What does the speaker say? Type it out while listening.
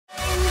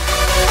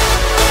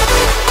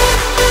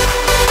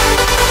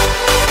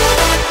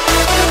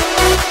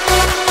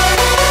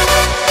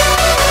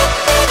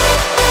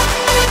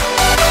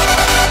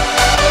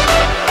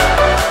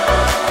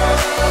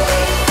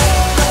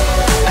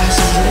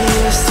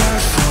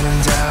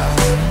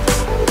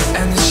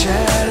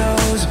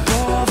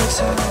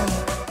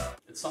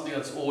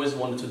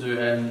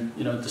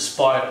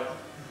despite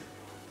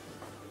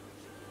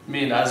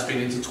me and Az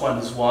being intertwined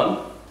as one,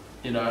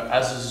 you know,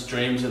 Az's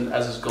dreams and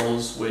Az's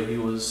goals, where he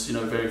was, you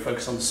know, very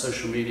focused on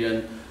social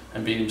media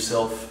and being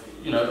himself.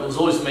 You know, it was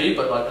always me,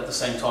 but like at the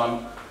same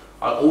time,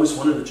 I always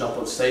wanted to jump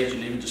on stage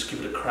and even just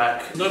give it a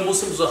crack. No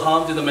Muslims were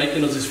harmed in the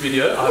making of this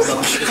video. I have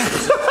nothing to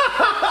do.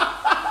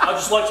 I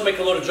just like to make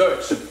a lot of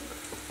jokes.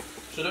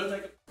 So don't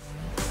take it.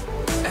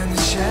 And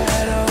the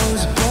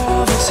shadows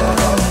above the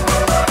town.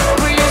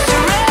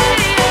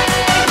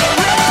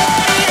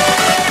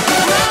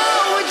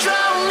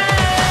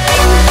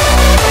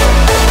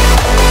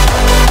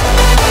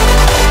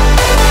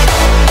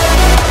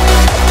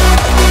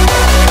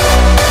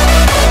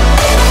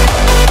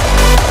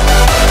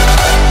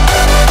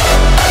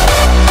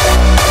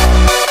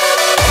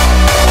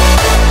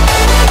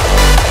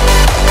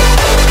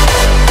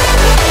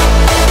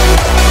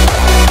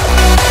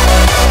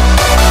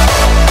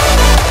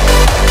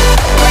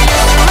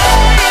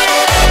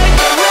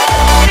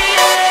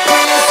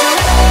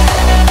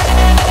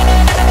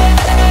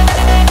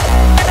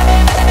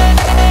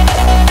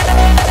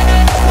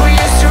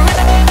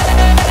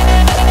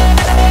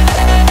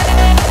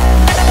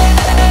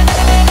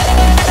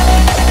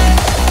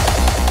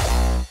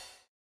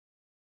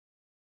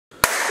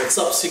 What's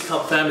up, Sick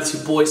Cup fam? It's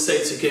your boy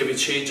Sates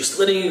here. Just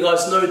letting you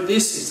guys know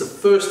this is the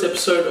first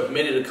episode of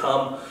many to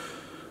come.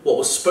 What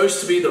was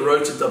supposed to be the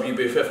road to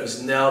WBFF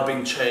is now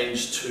being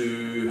changed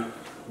to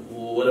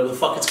whatever the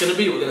fuck it's going to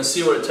be. We're going to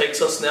see where it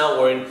takes us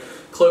now. We're in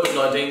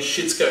COVID-19,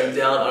 shit's going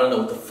down. I don't know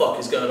what the fuck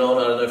is going on.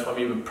 I don't know if I'm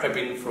even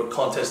prepping for a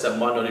contest that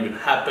might not even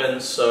happen.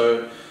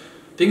 So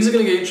things are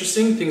going to get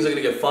interesting, things are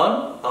going to get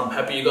fun. I'm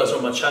happy you guys are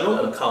on my channel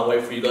and I can't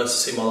wait for you guys to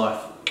see my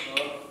life.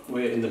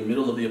 We're in the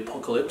middle of the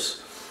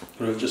apocalypse.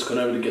 We've just gone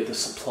over to get the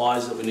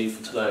supplies that we need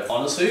for today.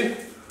 Honestly,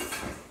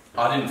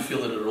 I didn't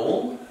feel it at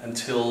all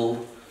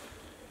until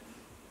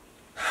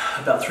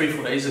about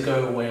 3-4 days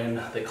ago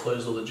when they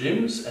closed all the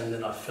gyms, and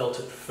then I felt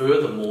it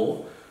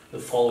furthermore the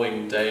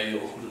following day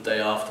or the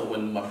day after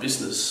when my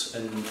business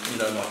and, you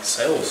know, my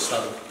sales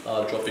started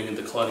dropping and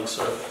declining.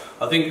 So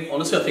I think,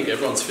 honestly, I think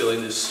everyone's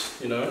feeling this,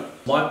 you know.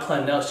 My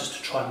plan now is just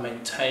to try and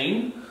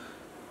maintain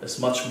as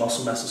much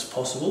muscle mass as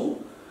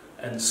possible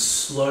and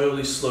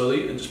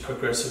slowly and just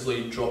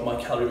progressively drop my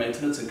calorie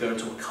maintenance and go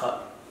into a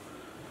cut.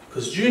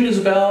 Because June is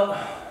about,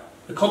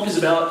 the comp is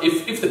about,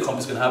 if the comp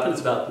is going to happen, it's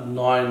about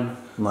 9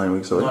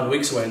 weeks away. 9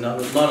 weeks away now,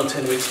 9 or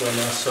 10 weeks away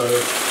now, so I'm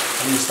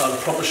going to start a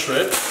proper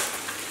shred.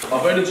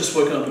 I've only just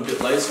woken up a bit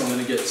late, so I'm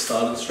going to get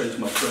started straight to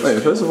my first.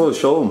 Wait, first of all,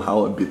 show them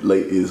how a bit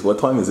late is. What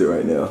time is it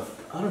right now?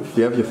 I don't know.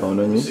 Do you have your phone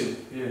on you?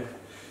 Yeah.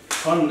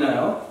 Time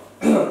now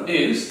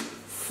is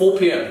 4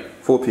 p.m.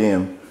 4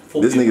 p.m.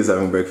 This nigga's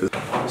having breakfast.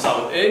 We'll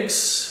start with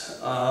eggs.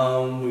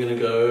 We're gonna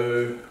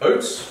go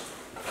oats.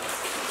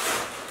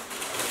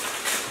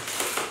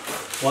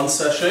 1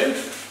 sachet.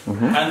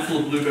 Handful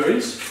of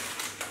blueberries.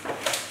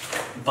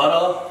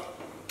 Butter.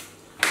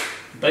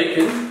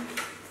 Bacon.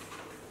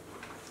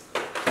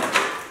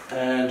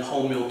 And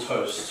wholemeal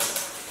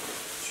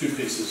toast. 2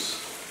 pieces.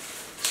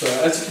 So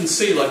as you can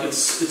see, like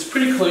it's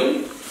pretty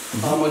clean.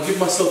 I give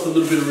myself a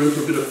little bit of room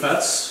for a bit of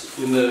fats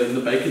in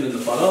the bacon and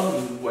the butter,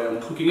 in the way I'm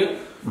cooking it,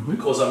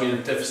 because I'm in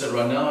a deficit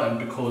right now and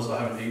because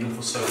I haven't eaten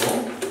for so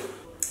long.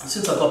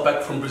 Since I got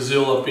back from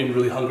Brazil, I've been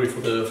really hungry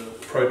for the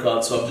pro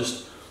card, so I've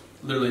just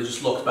literally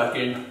just locked back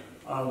in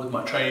with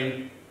my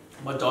training,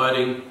 my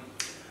dieting,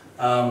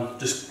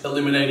 just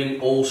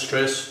eliminating all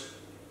stress.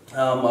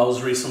 I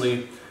was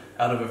recently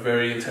out of a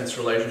very intense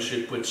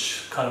relationship,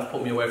 which kind of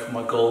put me away from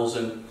my goals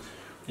and,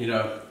 you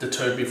know,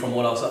 deterred me from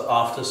what I was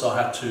after, so I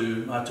had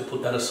to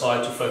put that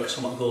aside to focus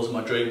on my goals and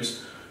my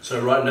dreams. So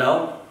right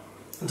now,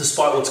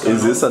 despite what's going on...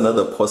 Is this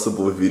another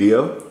possible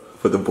video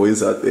for the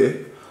boys out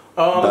there?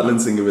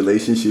 Balancing a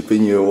relationship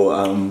in your,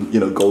 you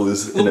know,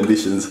 goals and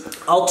ambitions?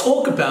 I'll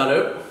talk about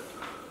it.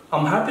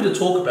 I'm happy to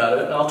talk about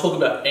it, and I'll talk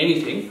about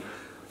anything,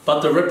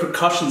 but the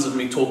repercussions of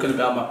me talking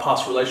about my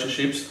past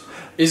relationships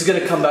is going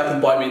to come back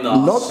and bite me in the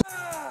ass.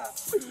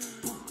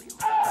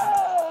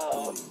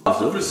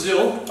 After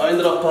Brazil, I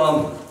ended up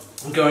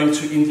going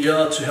to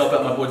India to help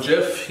out my boy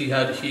Jeff. He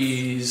had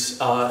his,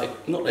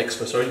 not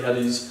expo, sorry, he had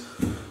his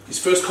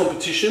first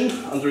competition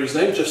under his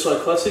name, Jeff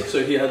Side Classic,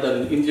 so he had that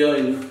in India,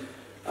 in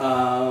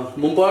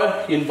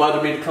Mumbai. He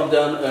invited me to come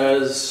down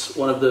as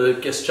one of the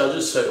guest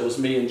judges, so it was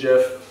me and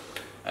Jeff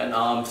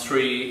and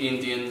 3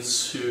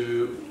 Indians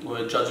who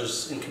were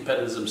judges and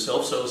competitors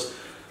themselves, so it was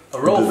a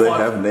roll. Do they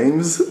have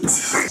names?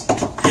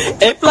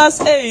 A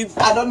plus A,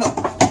 I don't know.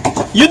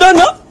 You don't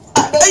know?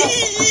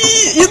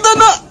 You don't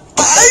know?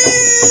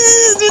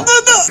 You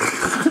don't know?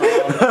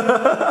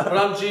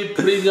 Ramji,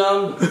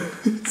 Priyam,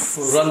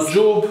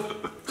 Ranjub,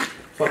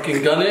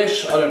 fucking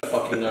Ganesh, I don't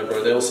fucking know,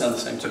 bro, they all sound the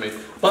same to me.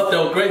 But they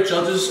were great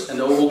judges and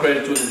they were all great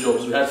at doing the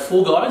jobs. We had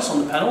 4 guys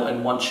on the panel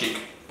and 1 chick.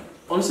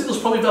 Honestly, there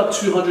was probably about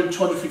 200,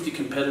 250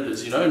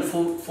 competitors, you know, and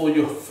for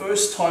your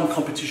first time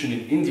competition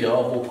in India,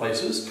 of all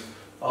places, it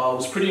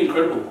was pretty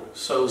incredible.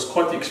 So it was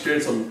quite the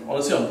experience.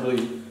 Honestly, I'm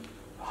really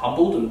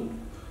humbled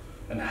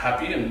and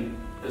happy, and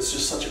it's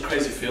just such a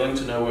crazy feeling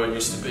to know where I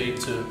used to be,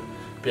 to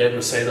be able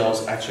to say that I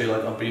was actually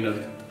like, I've been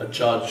a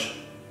judge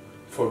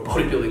for a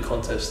bodybuilding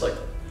contest, like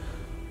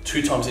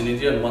 2 times in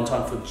India and 1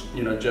 time for,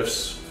 you know,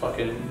 Jeff's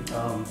fucking,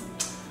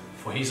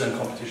 for his own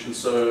competition.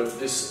 So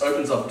this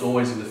opens up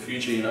doorways in the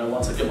future, you know,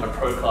 once I get my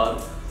pro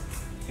card.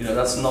 You know,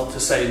 that's not to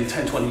say in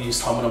 10, 20 years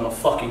time when I'm a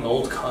fucking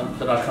old cunt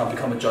that I can't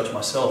become a judge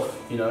myself.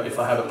 You know, if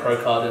I have a pro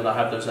card and I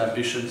have those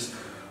ambitions,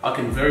 I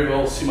can very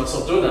well see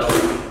myself doing that.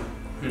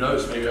 Who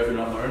knows, maybe open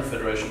up my own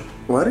federation.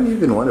 Why do you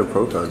even want a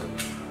pro card?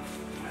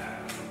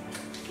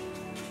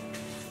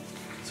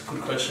 It's a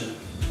good question.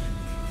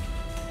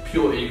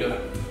 Pure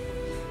ego.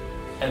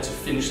 And to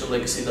finish the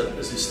legacy that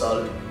Izzy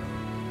started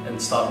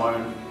and start my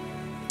own.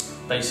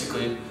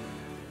 Basically,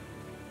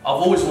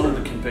 I've always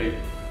wanted to compete.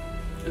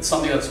 It's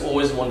something that's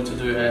always wanted to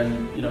do,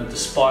 and you know,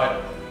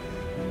 despite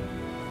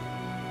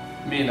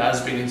me and Az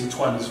being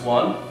intertwined as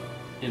one,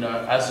 you know,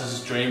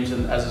 Az's dreams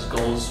and Az's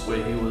goals,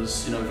 where he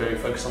was, you know, very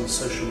focused on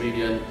social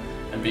media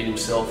and being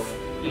himself.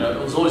 You know, it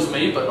was always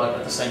me, but like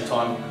at the same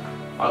time,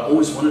 I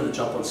always wanted to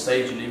jump on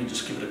stage and even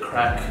just give it a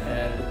crack.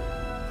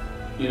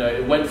 And you know,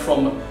 it went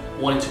from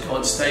wanting to go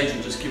on stage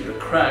and just give it a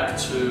crack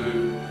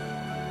to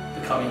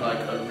becoming like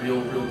a real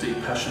deep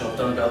passion. I've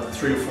done about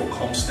 3 or 4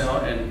 comps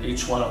now, and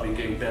each one I've been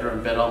getting better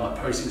and better. My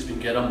posting's been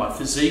better, my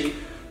physique.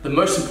 The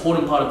most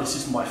important part of this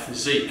is my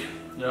physique.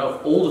 You know,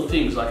 of all the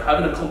things, like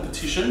having a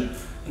competition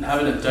and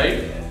having a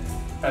date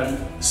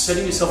and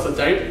setting yourself a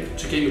date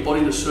to get your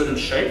body in a certain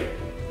shape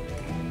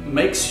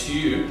makes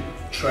you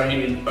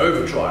train in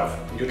overdrive.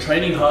 You're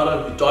training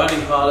harder, you're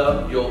dieting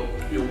harder,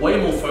 you're way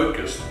more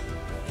focused.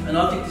 And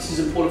I think this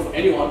is important for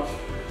anyone,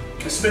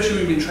 especially when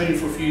you've been training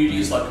for a few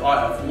years like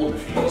I have, more than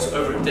a few years,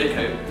 over a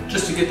decade,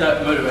 just to get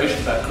that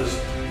motivation back, because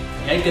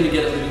you ain't gonna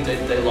get it living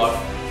day-to-day life.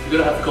 You've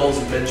gotta have goals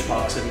and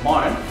benchmarks, and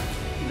mine,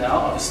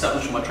 now I've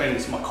established my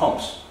trainings, my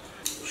comps.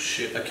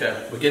 Shit,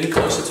 okay, we're getting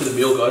closer to the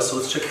meal, guys, so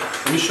let's check.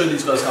 Let me show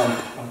these guys how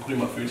I'm putting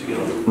my food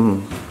together.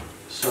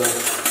 So,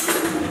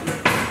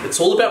 it's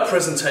all about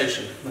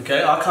presentation,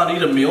 okay? I can't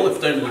eat a meal if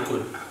it don't look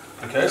good,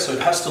 okay? So it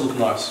has to look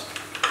nice.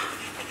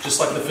 Just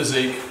like the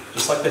physique,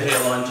 just like the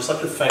hairline, just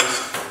like the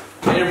face.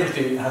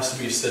 Everything has to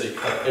be aesthetic,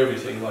 like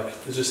everything, like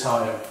it's just how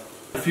I am.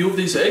 A few of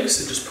these eggs,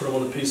 I just put them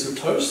on a piece of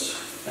toast,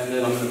 and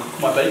then I'm going to cook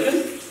my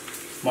bacon.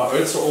 My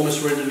oats are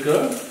almost ready to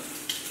go.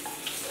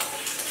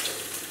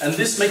 And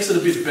this makes it a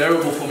bit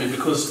bearable for me,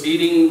 because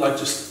eating like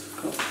just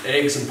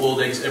eggs and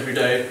boiled eggs every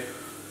day,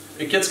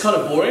 it gets kind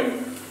of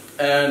boring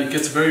and it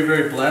gets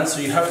very bland, so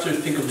you have to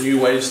think of new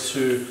ways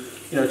to,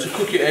 you know, to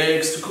cook your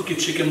eggs, to cook your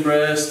chicken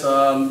breast,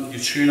 your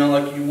tuna.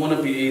 Like you want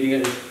to be eating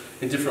it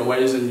in different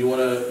ways, and you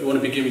want to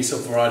be giving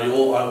yourself variety.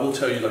 Or I will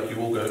tell you, like you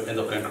will end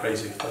up going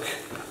crazy. Like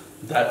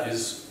that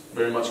is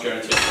very much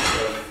guaranteed.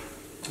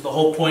 So the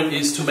whole point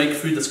is to make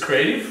food that's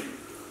creative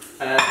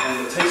and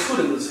that tastes good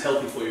and that's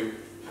healthy for you.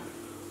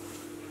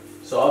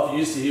 So I've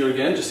used here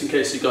again, just in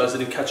case you guys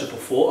didn't catch it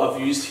before, I've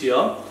used here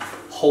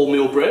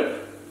wholemeal bread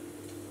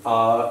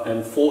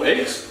and 4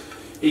 eggs.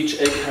 Each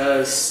egg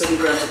has 7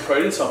 grams of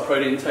protein, so our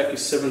protein intake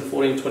is 7,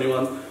 14,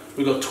 21.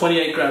 We've got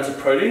 28 grams of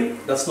protein.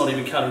 That's not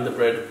even counting the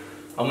bread.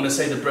 I'm going to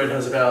say the bread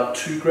has about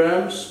 2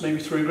 grams, maybe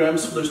 3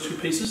 grams for those 2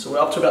 pieces. So we're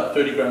up to about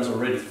 30 grams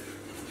already.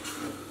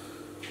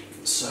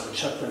 So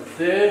chuck that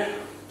there.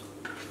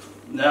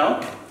 Now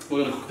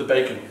we're going to cook the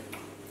bacon.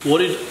 What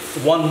did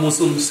one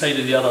Muslim say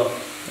to the other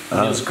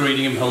when he was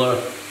greeting him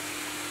hello?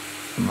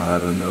 I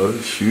don't know,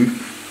 shoot.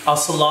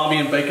 As-salami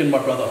and bacon, my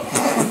brother.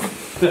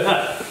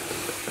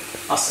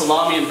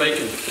 As-salami and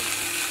bacon.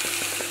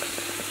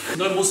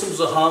 No Muslims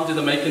are harmed in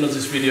the making of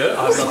this video.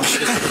 I have nothing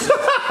to say.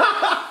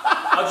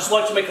 I just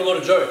like to make a lot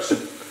of jokes,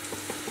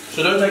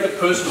 so don't take it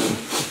personal.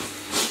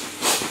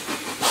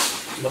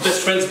 My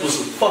best friend's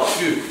Muslim, fuck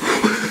you.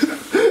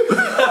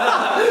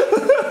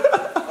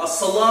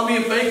 Salami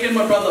and bacon,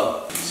 my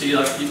brother. See,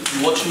 like you're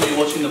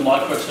watching the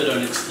micro turtle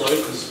and explode,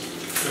 because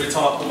every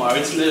time I put my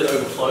oats in there, it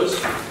overflows.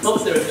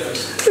 Not there it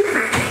goes.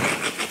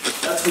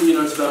 That's when you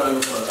know it's about to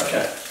overflow.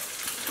 Okay,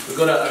 we've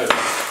got our oats.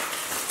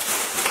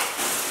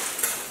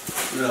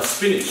 We've got our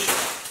spinach.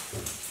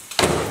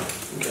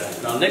 Okay,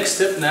 and our next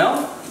step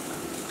now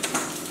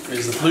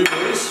is the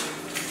blueberries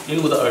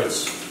in with the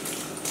oats.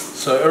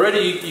 So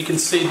already you can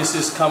see this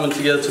is coming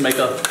together to make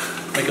a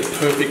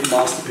perfect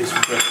masterpiece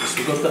for breakfast.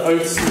 We've got the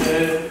oats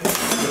there, we've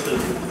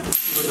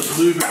got the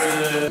blueberry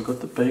there, we've got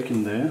the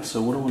bacon there.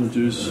 So what I want to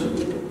do is,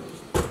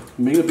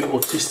 I'm being a bit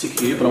autistic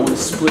here, but I want to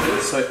split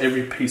it so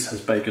every piece has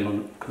bacon on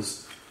it,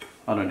 because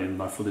I don't need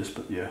enough for this,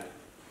 but yeah.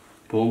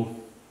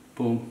 Boom,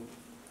 boom.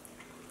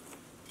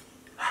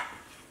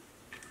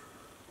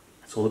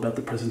 It's all about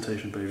the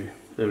presentation, baby.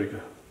 There we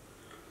go.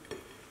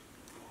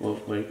 Oh,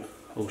 wait.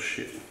 Oh,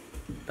 shit.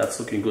 That's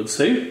looking good.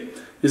 See?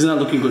 Isn't that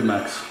looking good,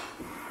 Max?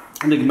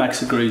 I think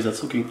Max agrees.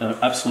 That's looking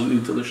absolutely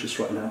delicious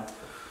right now.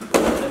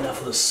 And now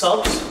for the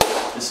subs,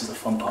 this is the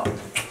fun part.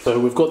 So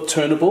we've got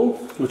Turnable,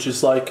 which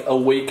is like a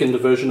weakened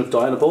version of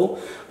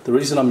Dynable. The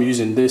reason I'm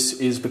using this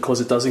is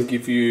because it doesn't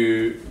give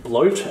you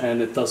bloat,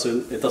 and it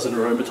doesn't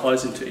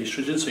aromatize into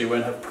estrogen, so you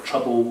won't have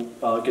trouble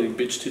getting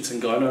bitch tits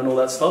and gyno and all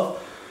that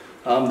stuff.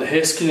 The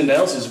hair, skin and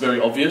nails is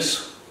very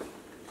obvious.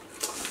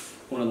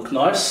 want to look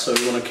nice, so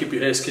you want to keep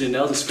your hair, skin and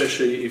nails,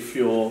 especially if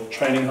you're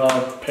training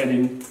hard,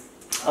 penning.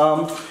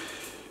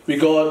 We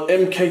got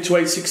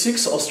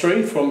MK2866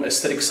 Austrian from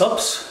Aesthetic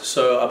Subs.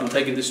 So I've been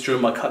taking this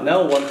during my cut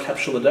now, 1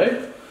 capsule a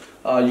day.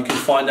 You can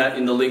find that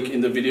in the link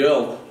in the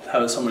video. I'll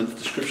have it somewhere in the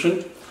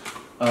description.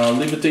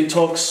 Liver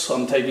detox,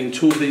 I'm taking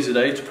 2 of these a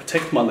day to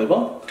protect my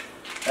liver.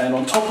 And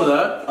on top of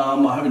that,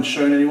 I haven't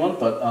shown anyone,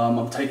 but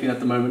I'm taking at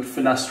the moment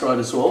finasteride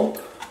as well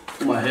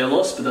for my hair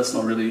loss, but that's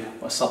not really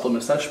my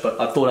supplement stash, but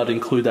I thought I'd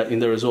include that in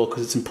there as well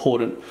because it's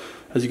important.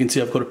 As you can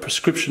see, I've got a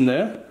prescription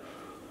there.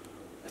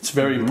 It's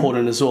very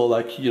important as well,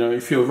 like, you know,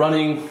 if you're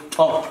running,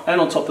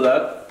 and on top of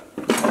that,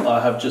 I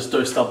have just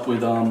dosed up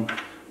with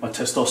my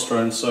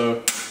testosterone.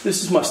 So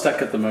this is my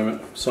stack at the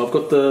moment. So I've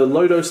got the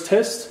low dose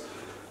test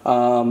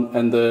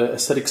and the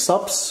Aesthetic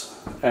Subs,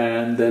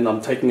 and then I'm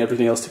taking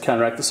everything else to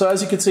counteract it. So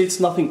as you can see, it's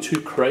nothing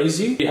too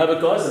crazy. You have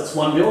it, guys, that's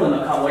 1 meal, and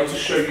I can't wait to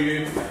show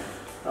you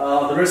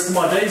the rest of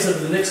my days over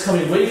the next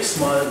coming weeks,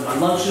 my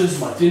lunches,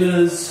 my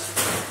dinners,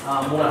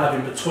 what I have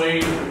in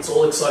between. It's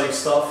all exciting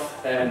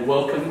stuff, and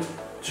welcome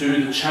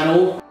to the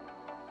channel.